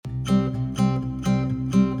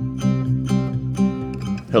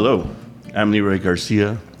Hello, I'm Leroy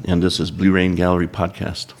Garcia, and this is Blue Rain Gallery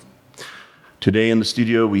Podcast. Today in the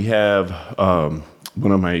studio we have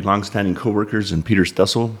one of my longstanding coworkers in Peter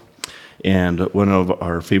Stessel, and one of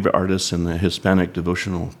our favorite artists in the Hispanic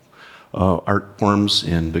devotional art forms,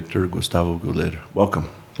 in Victor Gustavo Guler. Welcome,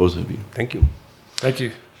 both of you. Thank you. Thank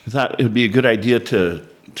you. I thought it would be a good idea to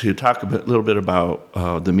talk a little bit about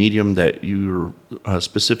the medium that you're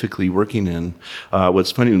specifically working in.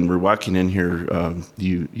 What's funny, when we're walking in here,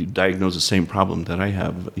 you diagnose the same problem that I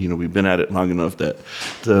have. You know, we've been at it long enough that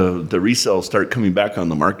the resales start coming back on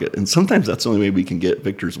the market, and sometimes that's the only way we can get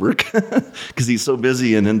Victor's work because he's so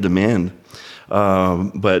busy and in demand.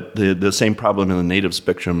 But the same problem in the native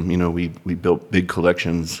spectrum. You know, we built big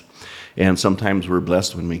collections, and sometimes we're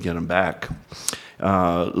blessed when we get them back.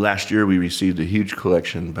 Last year, we received a huge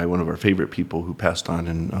collection by one of our favorite people who passed on,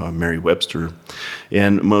 in Mary Webster.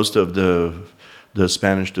 And most of the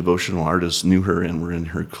Spanish devotional artists knew her and were in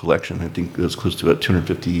her collection. I think it was close to about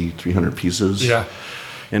 250, 300 pieces. Yeah.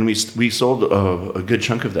 And we sold a good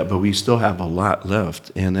chunk of that, but we still have a lot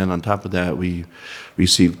left. And then on top of that, we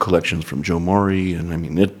received collections from Joe Morey, and I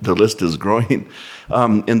mean, the list is growing.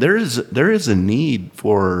 And there is a need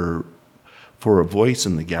for a voice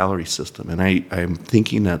in the gallery system. And I'm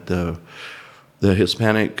thinking that the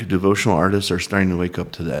Hispanic devotional artists are starting to wake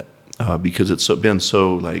up to that because it's been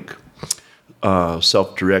so like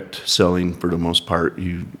self-direct selling for the most part.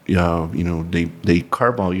 They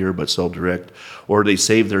carve all year but sell direct, or they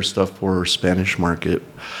save their stuff for Spanish market.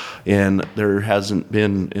 And there hasn't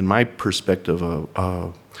been, in my perspective,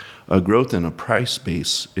 a growth in a price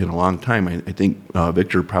base in a long time. I think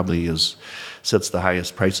Victor probably sets the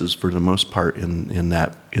highest prices for the most part in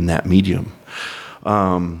that medium.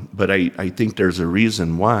 But I think there's a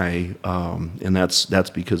reason why, and that's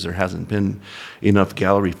because there hasn't been enough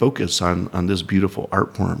gallery focus on this beautiful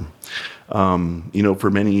art form. For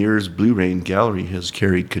many years, Blue Rain Gallery has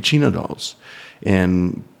carried Kachina dolls,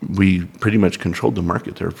 and we pretty much controlled the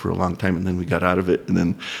market there for a long time, and then we got out of it, and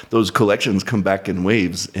then those collections come back in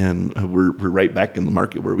waves, and we're right back in the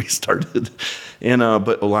market where we started. And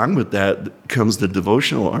but along with that comes the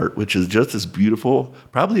devotional art, which is just as beautiful,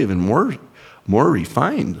 probably even more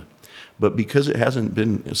refined. But because it hasn't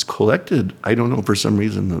been as collected, I don't know, for some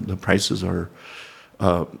reason the prices are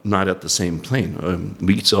not at the same plane.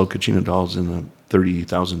 We sell Kachina dolls in the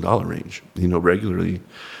 $30,000 range, regularly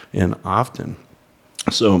and often.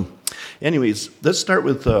 So anyways, let's start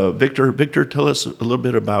with Victor. Victor, tell us a little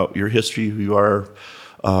bit about your history, who you are,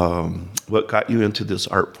 what got you into this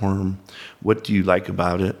art form, what do you like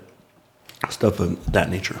about it, stuff of that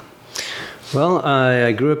nature. Well,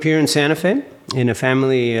 I grew up here in Santa Fe in a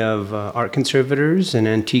family of art conservators and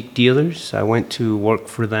antique dealers. I went to work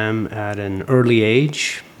for them at an early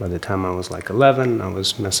age. By the time I was like 11, I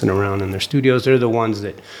was messing around in their studios. They're the ones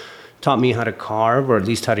that taught me how to carve, or at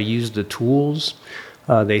least how to use the tools.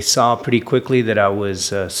 They saw pretty quickly that I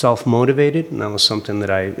was self-motivated, and that was something that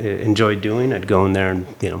I enjoyed doing. I'd go in there and,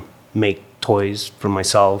 make toys for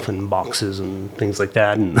myself and boxes and things like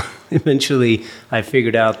that. And eventually I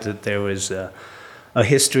figured out that there was a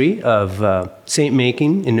history of saint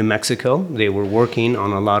making in New Mexico. They were working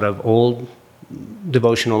on a lot of old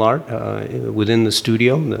devotional art within the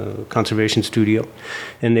studio, the conservation studio.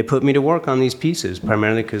 And they put me to work on these pieces,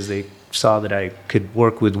 primarily because they saw that I could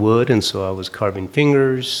work with wood, and so I was carving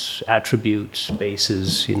fingers, attributes,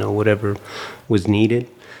 bases, whatever was needed.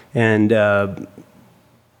 And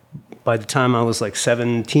by the time I was like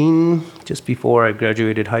 17, just before I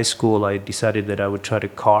graduated high school, I decided that I would try to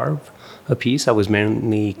carve a piece. I was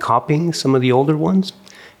mainly copying some of the older ones,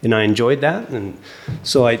 and I enjoyed that. And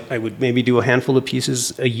so I would maybe do a handful of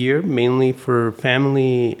pieces a year, mainly for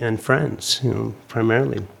family and friends,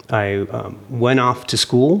 primarily. I went off to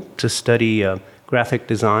school to study graphic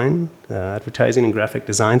design, advertising and graphic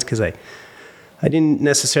designs, because I didn't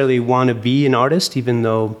necessarily want to be an artist, even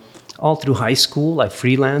though all through high school I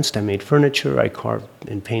freelanced. I made furniture, I carved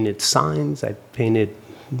and painted signs, I painted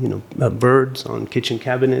birds on kitchen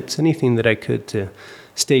cabinets, anything that I could to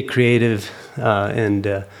stay creative and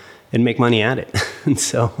make money at it. And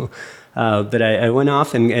so, but I went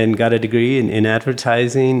off and got a degree in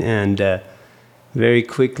advertising, and very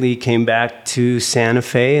quickly came back to Santa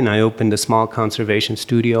Fe, and I opened a small conservation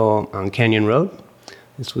studio on Canyon Road.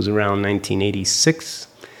 This was around 1986.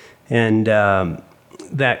 And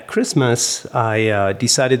that Christmas, I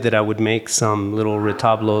decided that I would make some little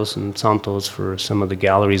retablos and santos for some of the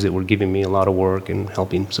galleries that were giving me a lot of work and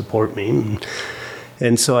helping support me.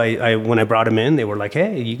 And so I when I brought them in, they were like,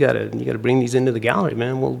 "Hey, you gotta bring these into the gallery,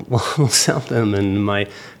 man. We'll sell them." And my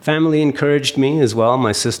family encouraged me as well.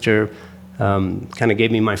 My sister Kind of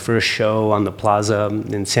gave me my first show on the plaza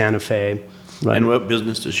in Santa Fe. Right. And what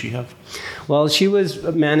business does she have? Well, she was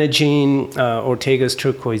managing Ortega's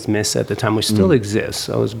Turquoise Mesa at the time, which still exists.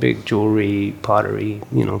 So it was a big jewelry, pottery,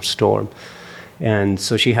 store. And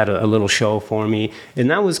so she had a little show for me. And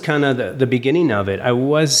that was kind of the beginning of it. I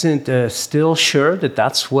wasn't still sure that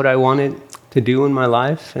that's what I wanted to do in my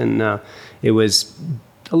life. And it was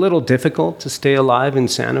a little difficult to stay alive in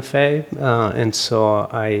Santa Fe. And so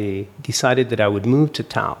I decided that I would move to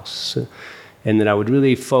Taos and that I would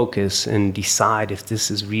really focus and decide if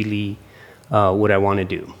this is really what I want to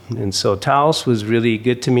do. And so Taos was really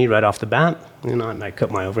good to me right off the bat. And I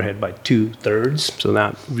cut my overhead by 2/3, so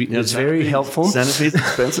that was very helpful. Santa Fe's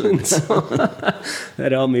expensive. So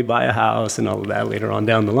that helped me buy a house and all of that later on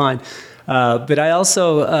down the line. But I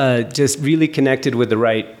also just really connected with the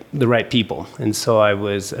right people. And so I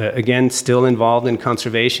was, again, still involved in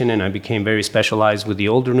conservation, and I became very specialized with the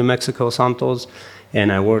older New Mexico Santos.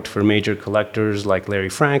 And I worked for major collectors like Larry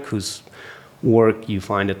Frank, whose work you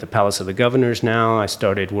find at the Palace of the Governors now. I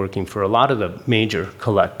started working for a lot of the major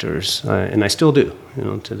collectors, and I still do,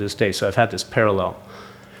 to this day. So I've had this parallel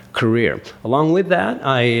career. Along with that,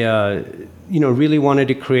 I, really wanted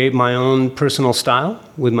to create my own personal style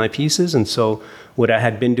with my pieces. And so what I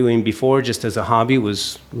had been doing before, just as a hobby,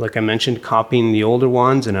 was, like I mentioned, copying the older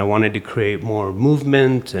ones. And I wanted to create more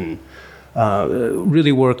movement and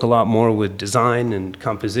really work a lot more with design and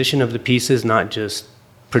composition of the pieces, not just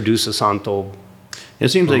produce a Santo. It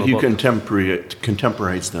seems like you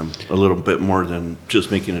contemporize them a little bit more than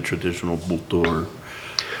just making a traditional bulto or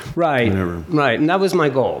whatever. Right, and that was my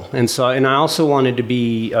goal. And I also wanted to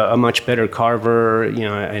be a much better carver,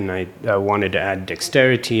 and I wanted to add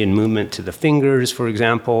dexterity and movement to the fingers, for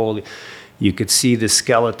example. You could see the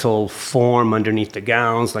skeletal form underneath the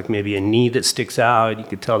gowns, like maybe a knee that sticks out. You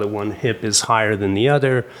could tell that one hip is higher than the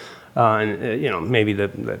other. Maybe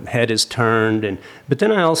the head is turned. But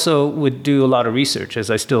then I also would do a lot of research, as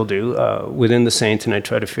I still do, within the saints, and I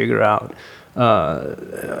try to figure out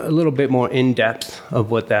a little bit more in depth of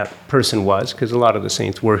what that person was, because a lot of the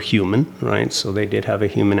saints were human, right? So they did have a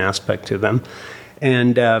human aspect to them,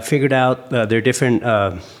 and figured out their different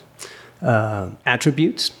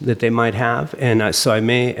attributes that they might have. And so I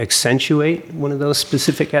may accentuate one of those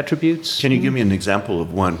specific attributes. Can you give me an example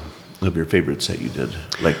of one of your favorites that you did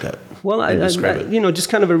like that? Well, just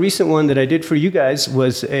kind of a recent one that I did for you guys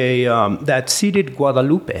was that seated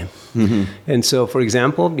Guadalupe. Mm-hmm. And so, for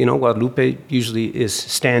example, Guadalupe usually is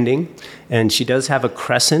standing, and she does have a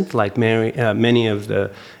crescent, like Mary, many of the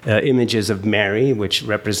images of Mary, which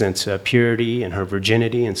represents purity and her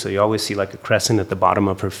virginity. And so you always see like a crescent at the bottom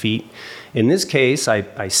of her feet. In this case,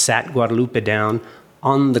 I sat Guadalupe down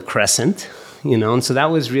on the crescent, and so that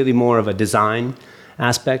was really more of a design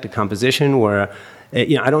aspect, a composition where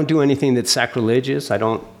I don't do anything that's sacrilegious. I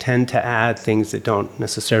don't tend to add things that don't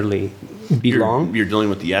necessarily belong. You're dealing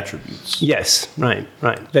with the attributes. Yes, right.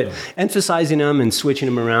 But emphasizing them and switching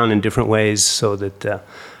them around in different ways so that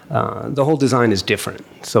the whole design is different.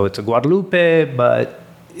 So it's a Guadalupe, but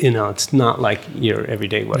it's not like your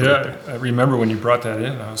everyday Guadalupe. Yeah, I remember when you brought that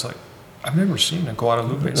in, I was like, I've never seen a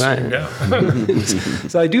Guadalupe sitting down.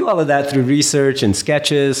 So I do all of that through research and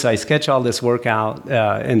sketches. I sketch all this work out,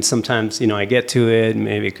 and sometimes, I get to it.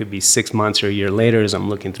 Maybe it could be 6 months or a year later as I'm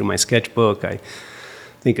looking through my sketchbook. I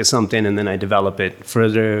think of something, and then I develop it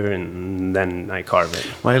further, and then I carve it.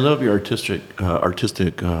 Well, I love your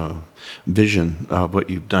artistic vision of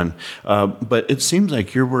what you've done. But it seems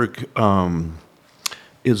like your work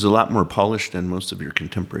is a lot more polished than most of your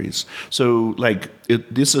contemporaries. So,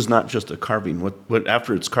 this is not just a carving. What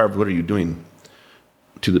after it's carved, what are you doing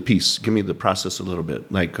to the piece? Give me the process a little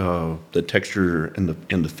bit, like the texture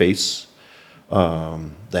in the face,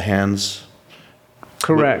 the hands.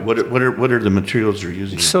 Correct. What are the materials you're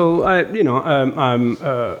using? So, I'm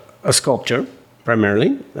a sculptor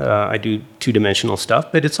primarily. I do two-dimensional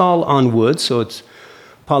stuff, but it's all on wood, so it's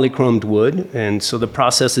polychromed wood, and so the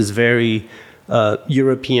process is very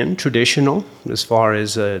European, traditional, as far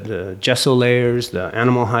as the gesso layers, the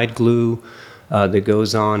animal hide glue that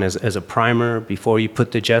goes on as a primer before you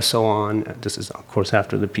put the gesso on. This is, of course,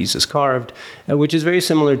 after the piece is carved, which is very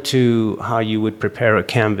similar to how you would prepare a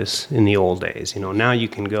canvas in the old days. Now you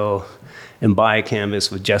can go and buy a canvas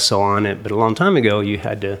with gesso on it, but a long time ago you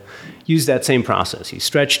had to use that same process. You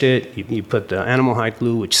stretched it, you put the animal hide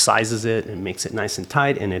glue, which sizes it and makes it nice and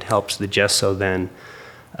tight, and it helps the gesso then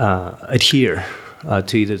adhere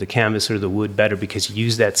to either the canvas or the wood better, because you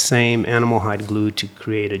use that same animal hide glue to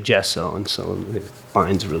create a gesso, and so it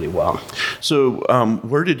binds really well. So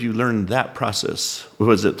where did you learn that process?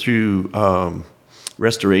 Was it through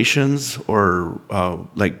restorations, or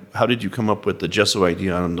like how did you come up with the gesso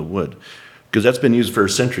idea on the wood? Because that's been used for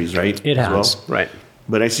centuries, right? It as has, well? right.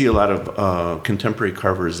 But I see a lot of contemporary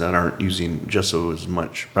carvers that aren't using gesso as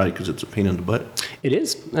much, probably because it's a pain in the butt. It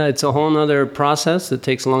is. It's a whole other process that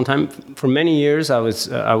takes a long time. For many years, I was.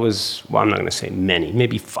 Well, I'm not going to say many.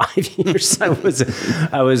 Maybe 5 years. I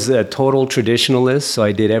was a total traditionalist. So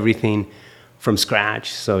I did everything from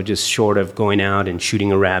scratch. So just short of going out and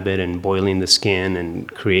shooting a rabbit and boiling the skin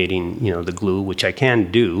and creating, the glue, which I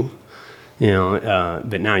can do.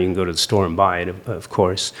 But now you can go to the store and buy it, of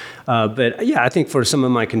course. But yeah, I think for some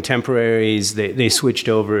of my contemporaries, they switched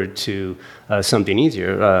over to something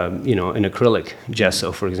easier, an acrylic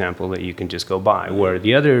gesso, for example, that you can just go buy. Where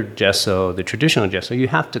the other gesso, the traditional gesso, you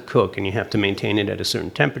have to cook and you have to maintain it at a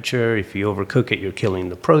certain temperature. If you overcook it, you're killing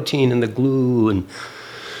the protein in the glue, and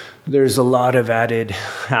there's a lot of added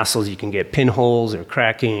hassles. You can get pinholes or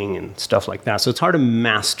cracking and stuff like that. So it's hard to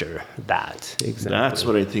master that. Exactly. That's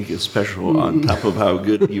what I think is special on top of how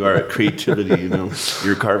good you are at creativity,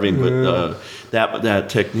 your carving. But that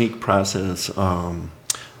technique process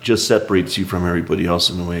just separates you from everybody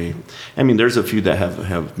else in a way. I mean, there's a few that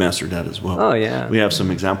have mastered that as well. Oh, yeah. We have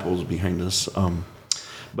some examples behind us.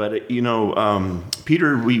 But,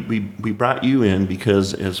 Peter, we brought you in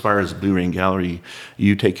because as far as Blue Rain Gallery,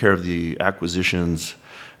 you take care of the acquisitions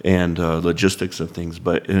and logistics of things.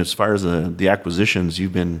 But as far as the acquisitions,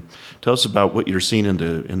 tell us about what you're seeing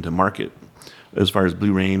in the market as far as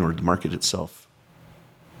Blue Rain or the market itself.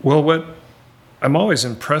 Well, what I'm always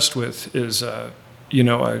impressed with is,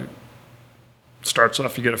 starts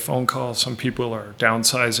off, you get a phone call, some people are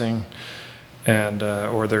downsizing, and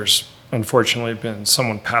or there's unfortunately been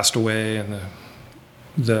someone passed away, and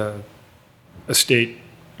the estate,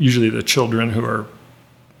 usually the children who are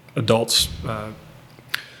adults,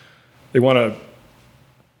 they want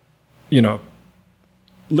to,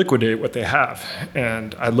 liquidate what they have.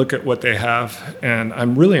 And I look at what they have, and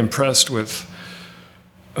I'm really impressed with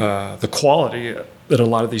the quality that a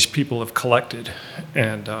lot of these people have collected,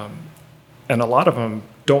 and a lot of them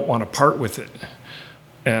don't want to part with it.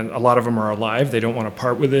 And a lot of them are alive. They don't want to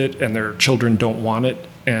part with it, and their children don't want it.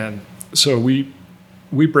 And so we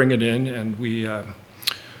bring it in, and we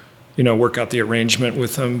work out the arrangement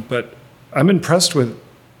with them. But I'm impressed with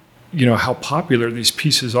how popular these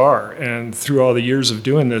pieces are. And through all the years of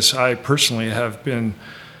doing this, I personally have been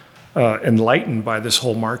enlightened by this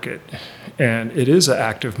whole market. And it is an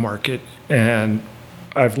active market. And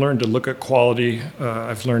I've learned to look at quality.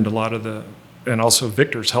 I've learned a lot of and also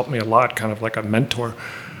Victor's helped me a lot, kind of like a mentor.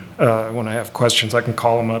 When I have questions, I can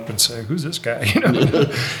call him up and say, "Who's this guy?"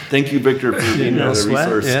 Thank you, Victor, for being a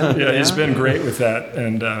resource. Yeah, he's been great with that.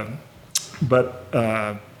 And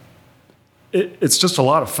it's just a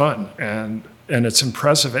lot of fun, and it's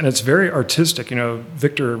impressive, and it's very artistic.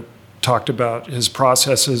 Victor talked about his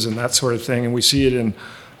processes and that sort of thing, and we see it in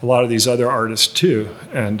a lot of these other artists too.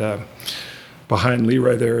 And behind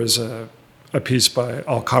Leroy, there is a piece by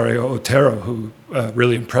Alcario Otero, who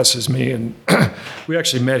really impresses me. And we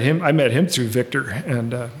actually met him. I met him through Victor.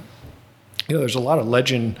 And, there's a lot of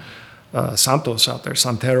legend Santos out there,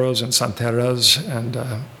 Santeros and Santeras. And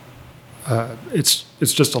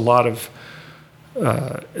it's just a lot of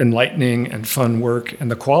enlightening and fun work.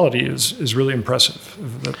 And the quality is really impressive,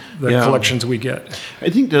 the collections we get. I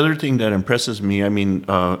think the other thing that impresses me,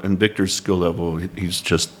 in Victor's skill level, he's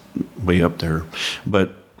just way up there.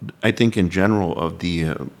 But I think in general of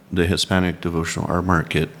the Hispanic devotional art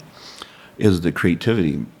market is the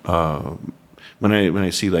creativity. When I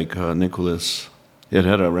see like Nicholas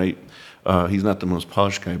Herrera, right? He's not the most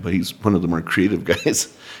polished guy, but he's one of the more creative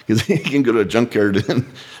guys because he can go to a junkyard and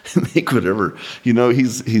make whatever.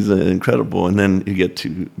 He's incredible. And then you get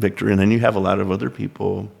to Victor, and then you have a lot of other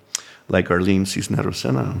people like Arlene Cisneros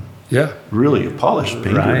Sena. Yeah. Really a polished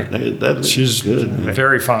painter. Right. She's good.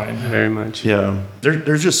 Very fine. Very much. Yeah.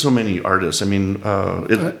 There's just so many artists. It's been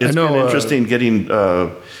interesting getting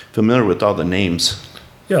familiar with all the names.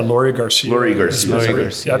 Yeah, Lori Garcia.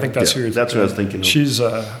 Yeah, I think that's who you're That's what I was thinking of.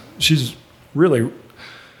 She's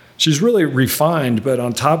really refined, but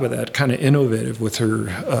on top of that, kind of innovative with her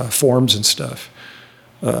forms and stuff.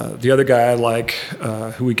 The other guy I like,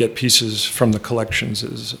 who we get pieces from the collections,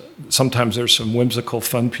 is sometimes there's some whimsical,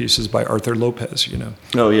 fun pieces by Arthur Lopez,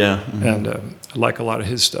 Oh, yeah. Mm-hmm. And I like a lot of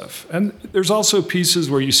his stuff. And there's also pieces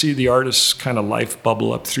where you see the artist's kind of life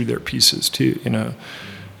bubble up through their pieces too,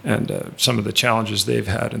 and some of the challenges they've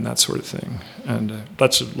had and that sort of thing. And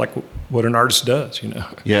that's like what an artist does,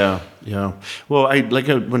 Yeah. Well,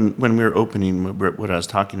 when we were opening, what I was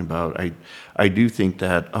talking about, I do think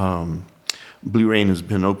that Blue Rain has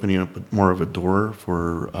been opening up more of a door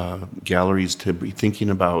for galleries to be thinking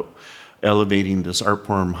about elevating this art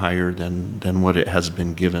form higher than what it has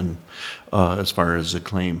been given as far as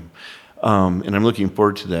acclaim. And I'm looking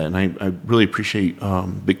forward to that. And I really appreciate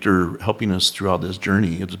Victor helping us through all this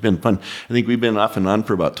journey. It's been fun. I think we've been off and on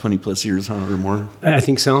for about 20 plus years, huh, or more. I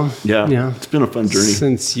think so. Yeah. It's been a fun journey.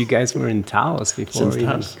 Since you guys were in Taos before Since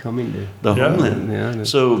Taos. coming to The homeland. Yeah,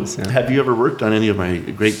 So have you ever worked on any of my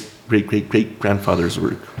great-great-great-grandfather's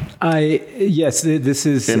work? Yes, this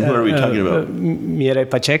is. And who are we talking about? Miere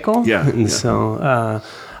Pacheco. Yeah, And yeah. so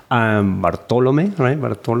Bartolome, right?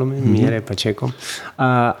 Bartolome Miere Pacheco.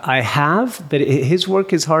 I have, but his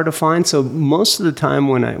work is hard to find. So most of the time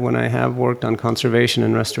when I have worked on conservation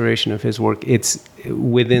and restoration of his work, it's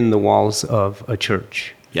within the walls of a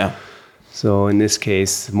church. Yeah. So in this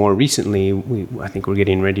case, more recently, I think we're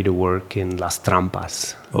getting ready to work in Las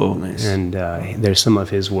Trampas. Oh, nice. And there's some of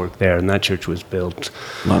his work there. And that church was built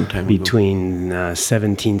Long time ago. between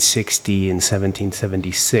 1760 and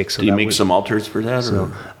 1776. So Do you that make was- some altars for that? Or?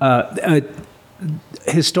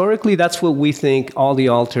 Historically, that's what we think. All the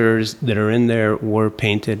altars that are in there were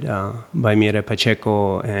painted by Miere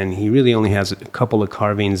Pacheco, and he really only has a couple of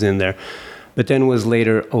carvings in there. But then was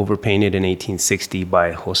later overpainted in 1860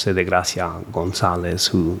 by Jose de Gracia Gonzalez,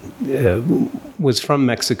 who was from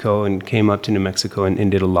Mexico and came up to New Mexico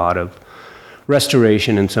and did a lot of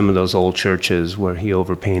restoration in some of those old churches where he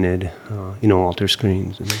overpainted, altar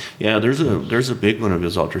screens. Yeah, there's a big one of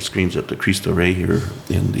his altar screens at the Cristo Rey here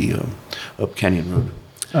in the up Canyon Road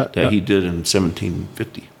that he did in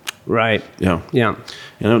 1750. Right. Yeah. Yeah.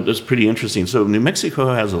 That's pretty interesting. So New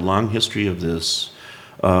Mexico has a long history of this,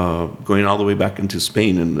 going all the way back into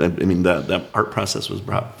Spain, and I mean that art process was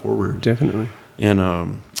brought forward. Definitely.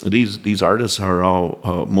 And these artists are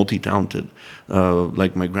all multi-talented.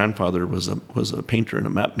 Like my grandfather was a painter and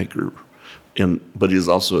a map maker, but he's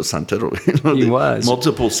also a santero. He was.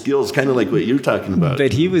 Multiple skills, kind of like what you're talking about.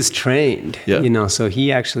 But he was trained, Yeah. So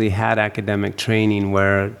he actually had academic training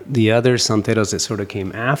where the other santeros that sort of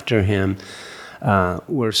came after him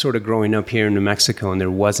were sort of growing up here in New Mexico, and there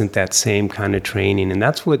wasn't that same kind of training. And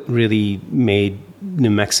that's what really made New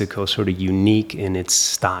Mexico sort of unique in its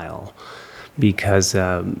style. Because,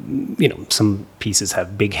 some pieces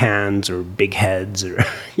have big hands or big heads, or,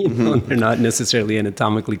 they're not necessarily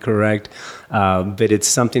anatomically correct. But it's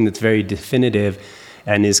something that's very definitive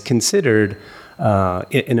and is considered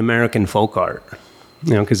an American folk art.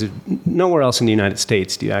 Because nowhere else in the United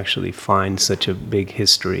States do you actually find such a big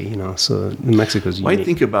history, So New Mexico's unique. Well, I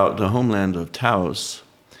think about the homeland of Taos,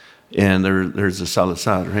 and there's the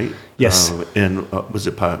Salazar, right? Yes. And was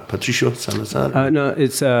it Patricio Salazar? No,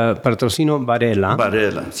 it's Patrocino Varela.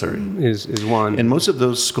 Varela, sorry. Is one. And most of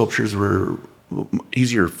those sculptures were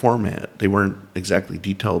easier format. They weren't exactly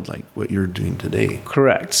detailed like what you're doing today.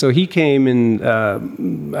 Correct. So he came in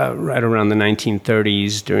right around the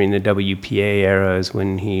 1930s during the WPA era is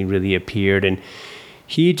when he really appeared. And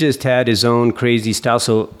he just had his own crazy style.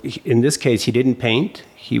 So in this case, he didn't paint.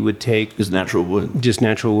 He would take It's natural wood. just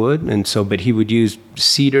natural wood, but he would use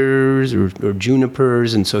cedars or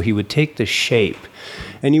junipers, and so he would take the shape.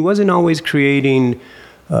 And he wasn't always creating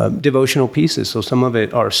devotional pieces. So some of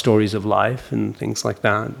it are stories of life and things like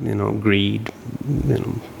that, greed.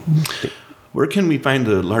 Where can we find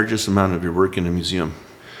the largest amount of your work in a museum?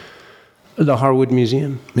 The Harwood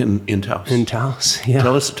Museum In Taos. in Taos, yeah.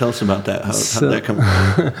 Tell us about that. How did that come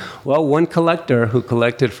about? Well, one collector who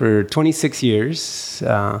collected for 26 years,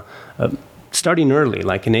 starting early,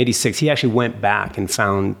 like in 86, he actually went back and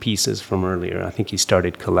found pieces from earlier. I think he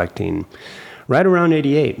started collecting right around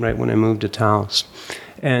 88, right when I moved to Taos.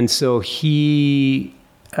 And so he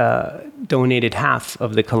donated half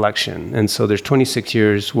of the collection. And so there's 26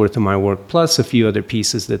 years worth of my work, plus a few other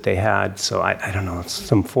pieces that they had. So I don't know, it's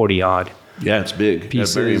some 40 odd. Yeah, it's big.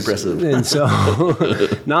 Pieces. Very impressive. And so,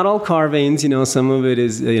 not all carvings, some of it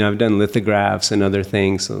is, I've done lithographs and other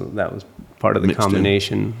things, so that was part of the Mixed in.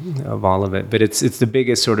 combination of all of it. But it's the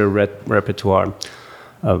biggest sort of repertoire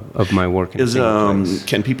of my work. In a single place.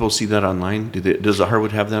 Can people see that online? Does the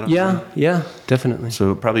Harwood have that online? Yeah, definitely.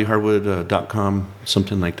 So probably harwood.com,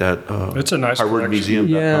 something like that. It's a nice collection.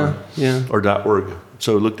 harwoodmuseum.com. Yeah. Or .org.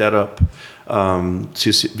 So look that up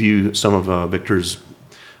to view some of Victor's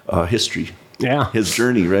history. Yeah. His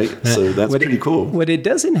journey, right? So that's pretty cool. What it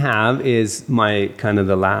doesn't have is my kind of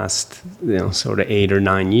the last, sort of 8 or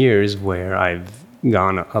 9 years where I've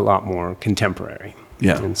gone a lot more contemporary.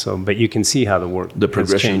 Yeah. And so, but you can see how the work The has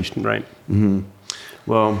progression. changed, right?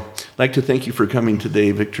 Well, I'd like to thank you for coming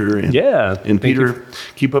today, Victor. And, Yeah, And thank you. Peter,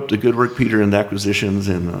 keep up the good work, Peter, and acquisitions.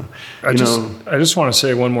 And, I just want to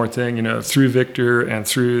say one more thing. You know, through Victor and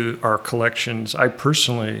through our collections, I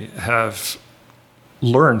personally have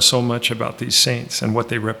learned so much about these saints and what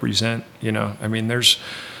they represent. You know, I mean, there's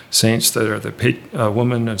saints that are a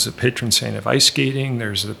woman is the patron saint of ice skating.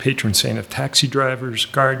 There's the patron saint of taxi drivers,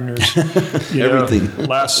 gardeners. You know, Everything.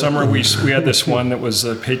 last summer we had this one that was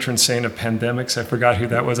the patron saint of pandemics. I forgot who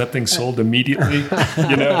that was. That thing sold immediately.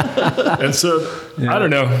 You know, and so I don't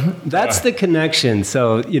know. That's the connection.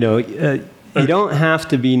 So, you don't have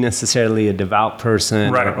to be necessarily a devout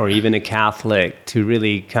person Right. or even a Catholic to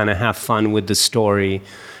really kind of have fun with the story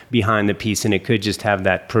behind the piece. And it could just have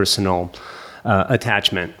that personal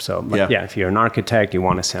attachment. So, Yeah. if you're an architect, you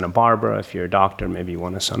want a Santa Barbara. If you're a doctor, maybe you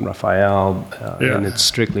want a San Rafael. And it's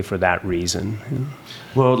strictly for that reason.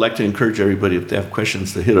 well, I'd like to encourage everybody, if they have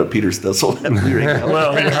questions, to hit up Peter Stessel at Blue-Ray Gallery.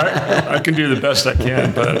 Well, I can do the best I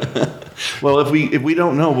can, but Well, if we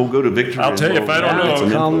don't know, we'll go to Victor. I'll and tell you, if we'll I don't get know,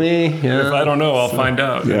 some Call info. me. Yeah. if I don't know, I'll find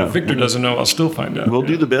out. Yeah. If Victor doesn't know, I'll still find out. We'll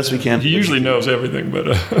do the best we can. He usually knows everything, but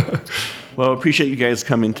Well, I appreciate you guys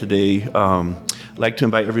coming today. I'd like to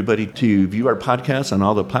invite everybody to view our podcast on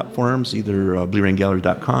all the platforms, either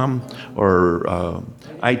BlueRainGallery.com or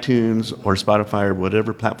iTunes or Spotify or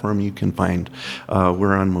whatever platform you can find.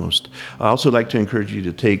 We're on most. I also like to encourage you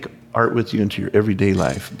to take art with you into your everyday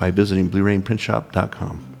life by visiting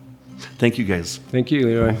BlueRainPrintShop.com. Thank you, guys. Thank you,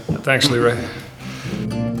 Leroy. thanks, Leroy.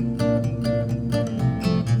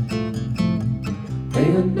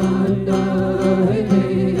 Hey,